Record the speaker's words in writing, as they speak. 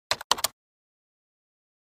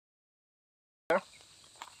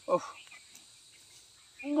Oh.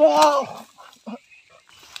 Whoa!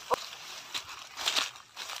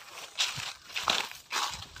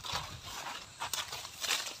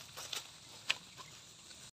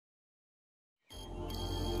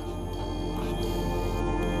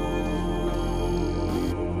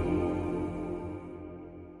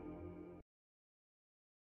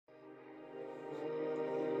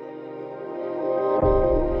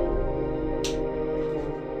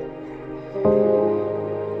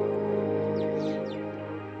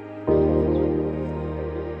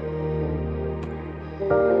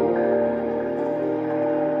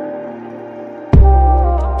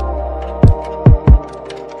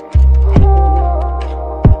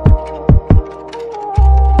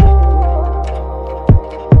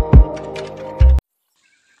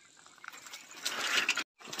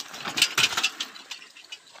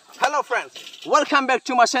 Hello friends, welcome back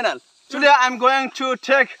to my channel. Today I'm going to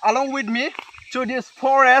take along with me to this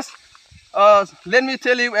forest. Let me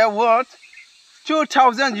tell you a word.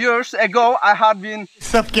 2000 years ago I had been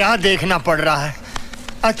सब क्या देखना पड़ रहा है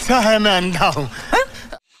अच्छा है मैं अंधा हूँ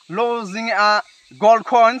losing gold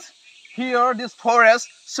coins here this forest.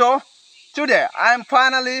 So today I'm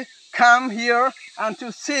finally come here and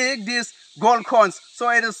to seek these gold coins. So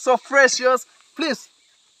it is so precious. Please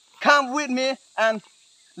come with me and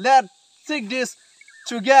let's seek this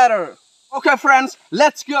together. Okay friends,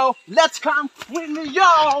 let's go. Let's come with me,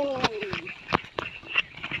 yo!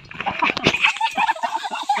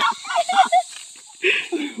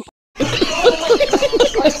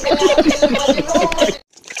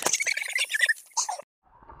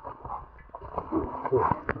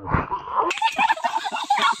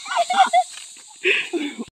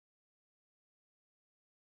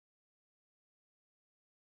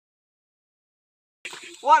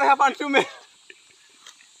 What happened to me?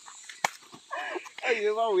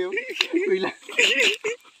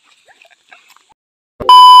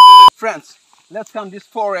 Friends, let's come this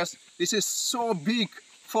forest. This is so big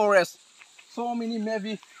forest. So many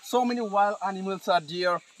wild animals are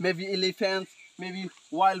there. Maybe elephants, maybe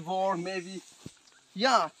wild boar, maybe.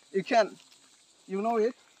 Yeah, you know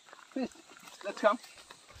it. Please, let's come.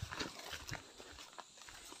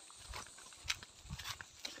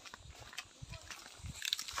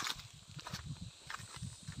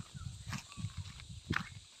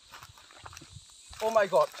 Oh my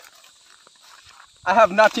God. I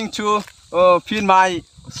have nothing to fill my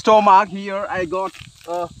stomach here. I got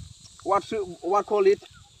what call it?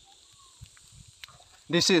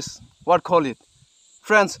 This is what call it,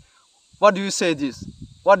 friends. What do you say this?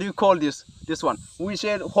 What do you call this? This one? We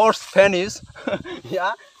said horse penis.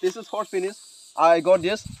 Yeah, this is horse penis. I got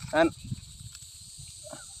this and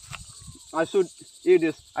I should eat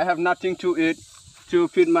this. I have nothing to eat to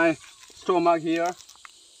feed my stomach here.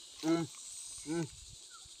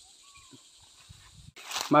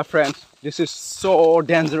 My friends, this is so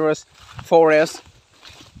dangerous forest.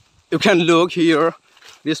 You can look here.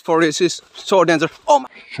 This forest is so dangerous. Oh my!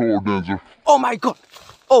 So dangerous. Oh my God!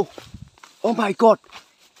 Oh my God!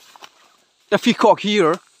 The peacock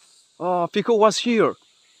here. Oh, peacock was here.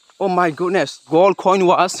 Oh my goodness! Gold coin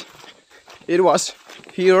was. It was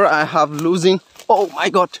here. I have losing. Oh my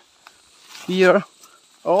God! Here.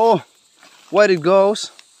 Oh, where it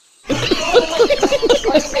goes?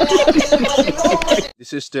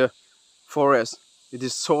 This is the forest. It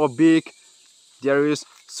is so big. There is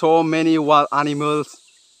so many wild animals.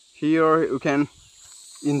 Here you can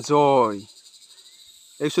enjoy.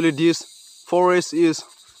 Actually, this forest is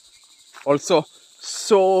also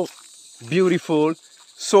so beautiful,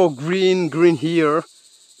 so green here.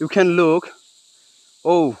 You can look.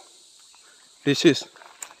 Oh, this is.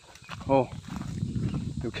 Oh,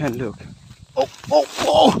 you can look. Oh, oh,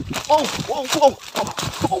 oh, oh, oh, oh,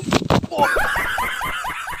 oh, oh,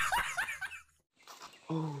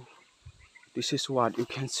 oh. This is what you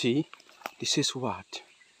can see. This is what.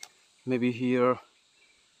 Maybe here,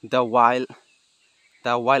 the wild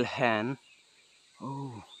hen.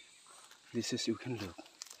 Oh, this is, you can look.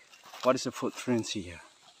 What is the footprints here?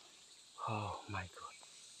 Oh my God,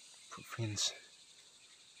 footprints.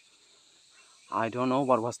 I don't know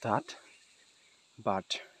what was that,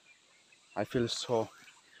 but I feel so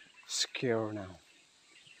scared now.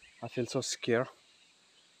 I feel so scared.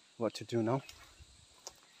 What to do now?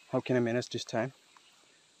 How can I manage this time?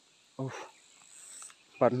 Oh,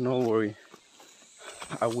 but no worry.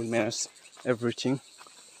 I will manage everything.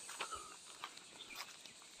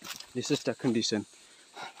 This is the condition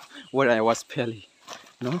where I was pelly,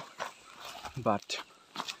 no? But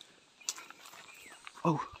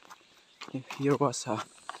oh, here was a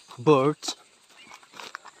bird.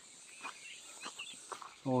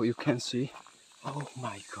 Oh, you can see Oh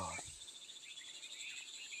my God.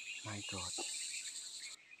 My God.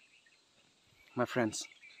 My friends,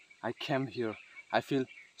 I came here. I feel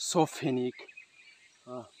so panic.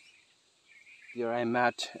 Here I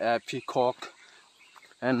met a peacock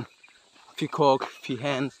and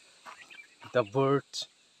peahens, the birds.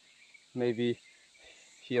 Maybe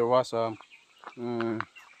here was a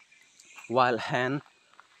wild hen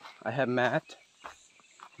I have met.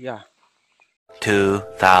 Yeah.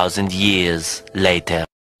 2,000 years later.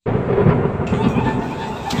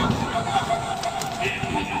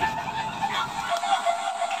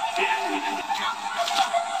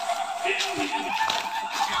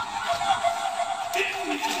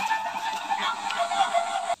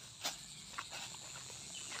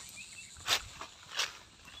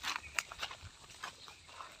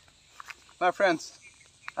 My friends,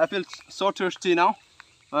 I feel so thirsty now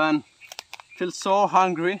and feel so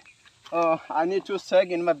hungry. I need to check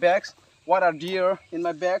in my bags. What are deer in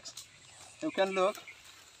my bags? You can look.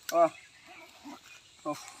 Oh,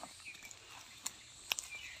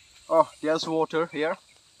 oh, there's water here.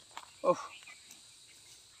 Oh,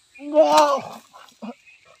 wow!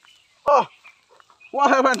 Oh, what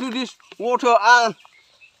happened to this water? And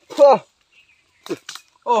oh,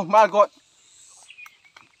 oh my God!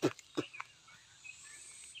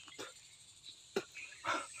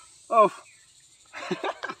 Oh,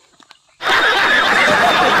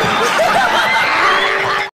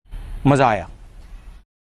 मजा आया।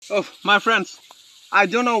 oh, my friends, I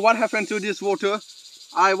don't know what happened to this water.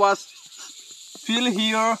 I was fill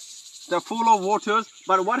here, the full of water,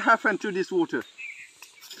 but what happened to this water?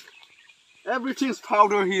 Everything's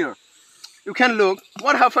powder here. You can look.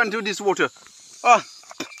 What happened to this water? Oh,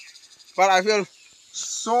 but I feel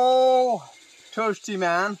so thirsty,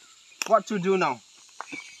 man. What to do now?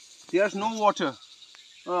 There's no water.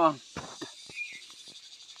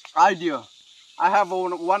 Idea. I have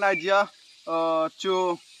one idea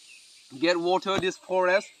to get water this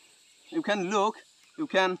forest. You can look. You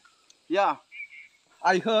can, yeah.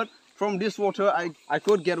 I heard from this water I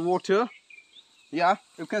could get water. Yeah,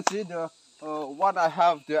 you can see the what I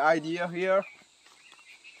have the idea here.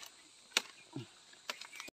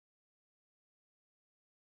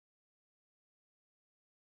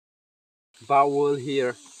 Bowl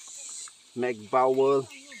here, make bowl.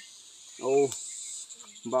 Oh,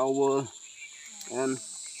 bowl, and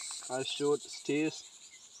I should sticks.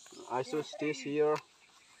 I should sticks here.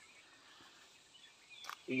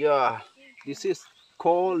 Yeah, this is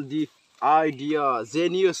called the idea.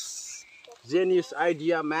 Genius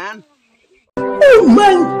idea, man. Oh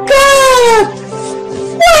my God!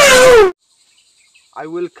 Wow! I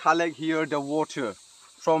will collect here the water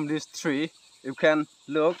from this tree. You can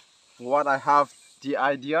look what I have the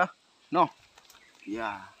idea. No,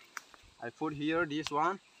 yeah, I put here this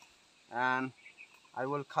one, and I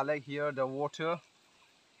will collect here the water.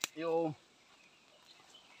 Yo,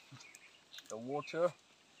 the water.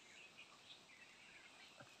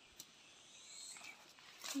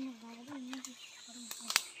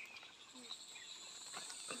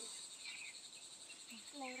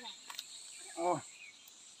 Oh,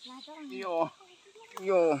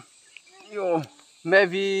 yo,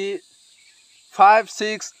 maybe 5,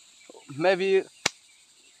 6, maybe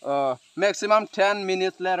maximum 10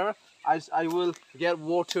 minutes later, I will get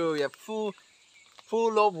water. Yeah, full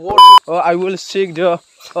of water. I will seek the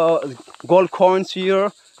gold coins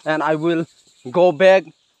here, and I will go back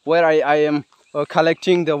where I am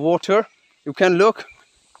collecting the water. You can look.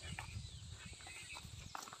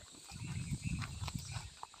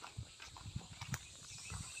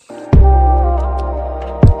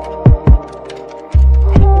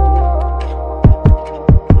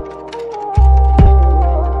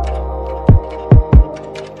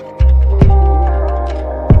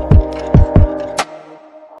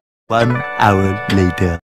 One hour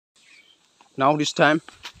later. Now this time,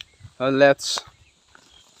 let's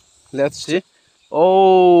see.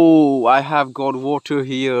 Oh, I have got water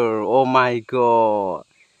here. Oh my God,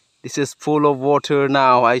 this is full of water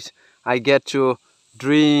now. I get to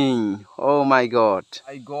drink. Oh my God,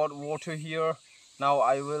 I got water here. Now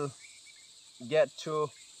I will get to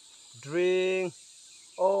drink.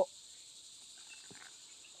 Oh,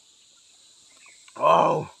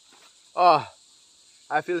 oh, oh,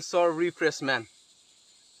 I feel so refreshed, man.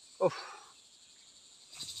 Oh,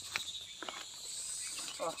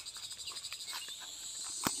 oh,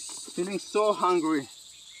 feeling so hungry.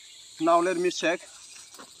 Now let me check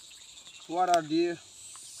what are the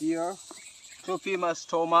here to feed my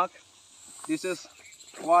stomach. This is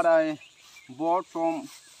what I bought from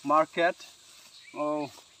market.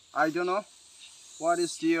 Oh, I don't know what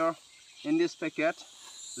is here in this packet.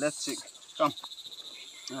 Let's check. Come.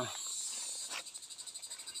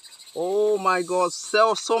 Oh my God,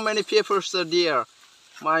 so many papers are there.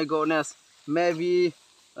 My goodness, maybe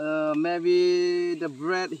the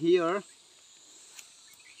bread here.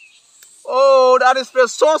 Oh, that is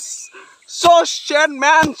so shit,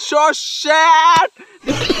 man, so shit.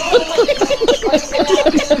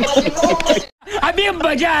 अभी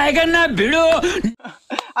मजा आएगा ना भिड़ो.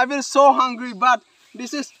 I feel so hungry, but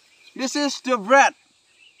this is the bread.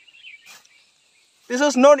 This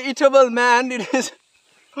is not eatable, man. It is.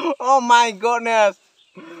 Oh my goodness.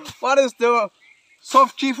 What is the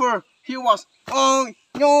shopkeeper? He was. Oh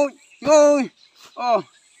no no. Oh,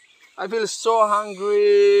 I feel so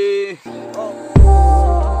hungry.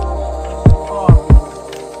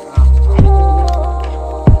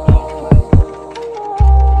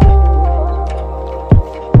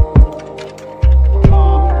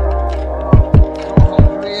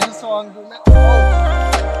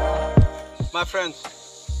 My friends,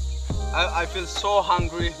 I feel so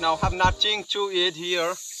hungry now. Have nothing to eat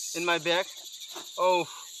here in my bag. Oh,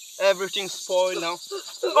 everything's spoiled now.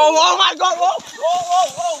 Oh my God!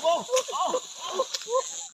 Oh.